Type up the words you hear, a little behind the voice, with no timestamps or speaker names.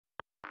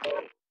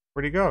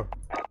Where'd he go?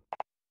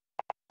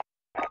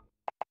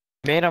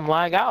 Made him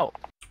lag out.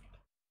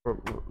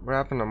 What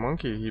happened to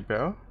Monkey? He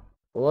bailed?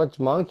 What's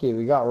Monkey?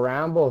 We got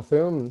Rambo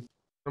Thum.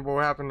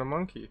 What happened to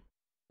Monkey?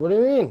 What do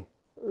you mean?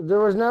 There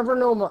was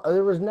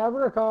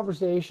never a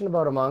conversation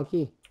about a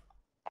monkey.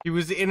 He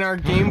was in our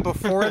game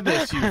before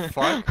this, you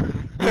fuck.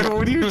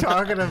 What are you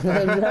talking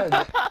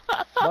about?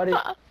 Buddy,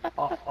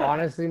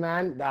 honestly,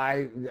 man,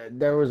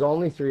 there was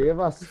only 3 of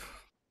us.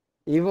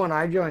 Even when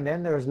I joined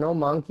in, there was no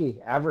monkey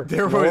ever.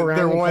 There was a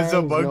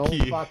orangutans, monkey.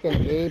 No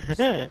fucking apes.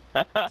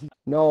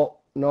 No,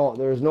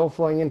 there was no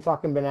flinging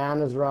fucking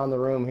bananas around the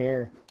room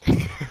here.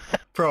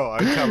 Bro,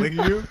 I'm telling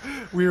you,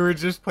 we were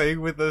just playing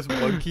with this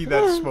monkey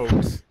that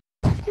smokes.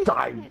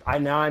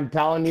 I'm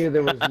telling you,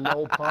 there was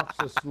no puffs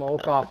of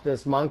smoke off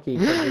this monkey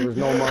because there was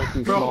no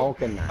monkey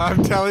smoking.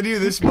 I'm telling you,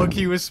 this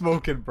monkey was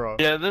smoking, bro.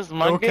 Yeah, this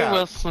monkey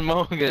was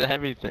smoking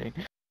everything.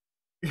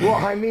 Well,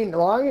 I mean, as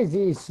long as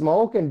he's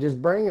smoking,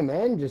 just bring him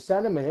in, just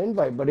send him an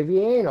invite. But if he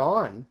ain't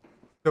on,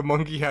 the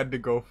monkey had to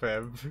go,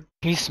 fam.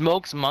 He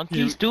smokes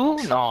monkeys too?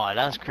 No,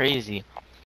 that's crazy.